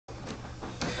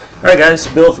Alright guys,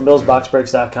 Bill from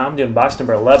BillsBoxBreaks.com doing box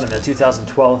number 11 of the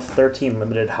 2012-13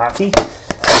 Limited Hockey.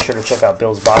 Be sure to check out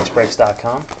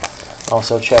BillsBoxBreaks.com.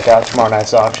 Also check out tomorrow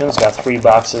night's auctions. Got 3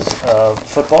 boxes of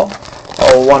football,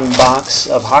 1 box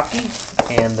of hockey,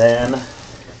 and then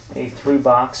a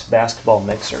 3-box basketball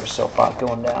mixer. So a lot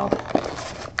going down.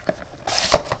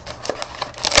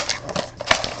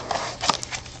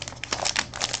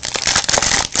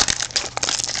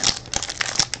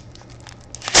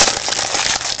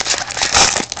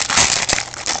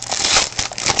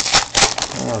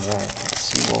 Alright, let's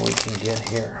see what we can get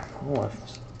here. Oh, I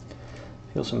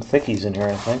feel some thickies in here,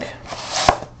 I think.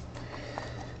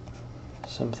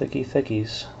 Some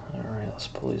thickies. Alright, let's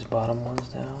pull these bottom ones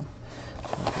down.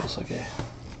 That feels like a...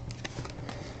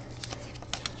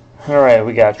 Alright,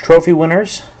 we got trophy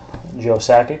winners, Joe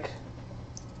Sakic.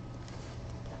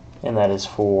 And that is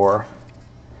for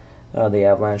the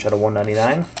Avalanche out of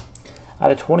 199.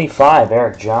 Out of 25,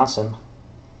 Erik Johnson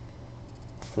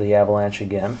for the Avalanche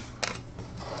again.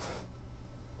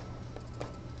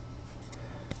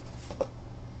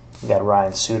 We got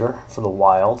Ryan Suter for the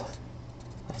Wild.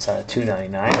 That's out of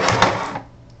 299.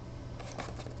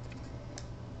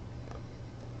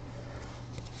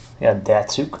 We got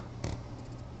Datsuk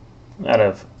out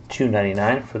of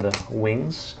 299 for the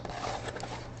Wings.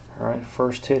 Alright,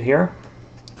 first hit here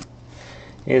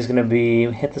is going to be,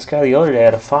 we hit this guy the other day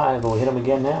out of 5, but we hit him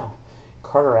again now.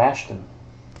 Carter Ashton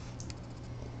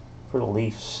for the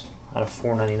Leafs out of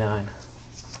 499.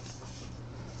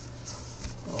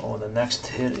 Oh, the next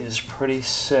hit is pretty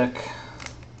sick.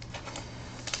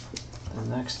 The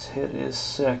next hit is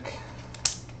sick.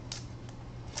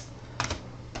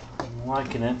 I'm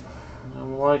liking it.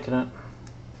 I'm liking it.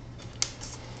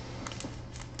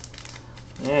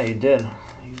 Yeah, you did.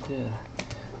 You did.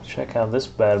 Check out this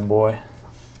bad boy.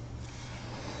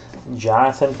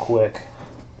 Jonathan Quick.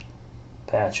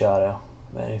 Patch auto.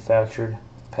 Manufactured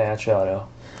patch auto.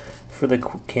 For the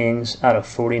Kings out of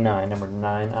 49. Number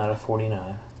 9 out of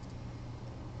 49.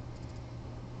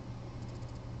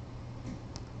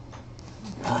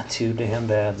 Not too damn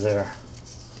bad there.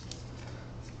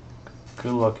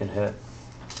 Good looking hit.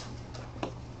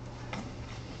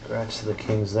 Congrats to the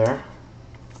Kings there.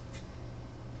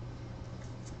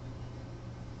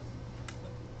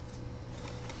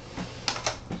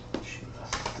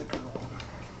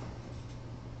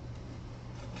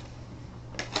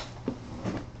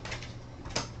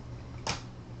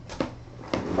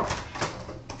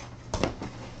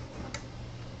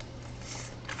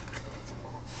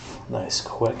 Nice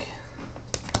Quick.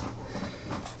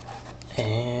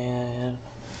 And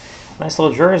nice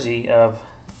little jersey of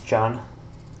John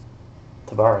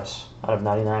Tavares out of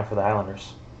 99 for the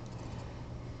Islanders.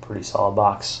 Pretty solid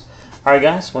box. Alright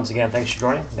guys, once again, thanks for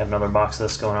joining. We have another box of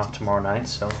this going off tomorrow night,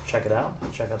 so check it out.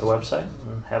 Check out the website,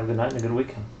 and have a good night and a good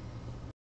weekend.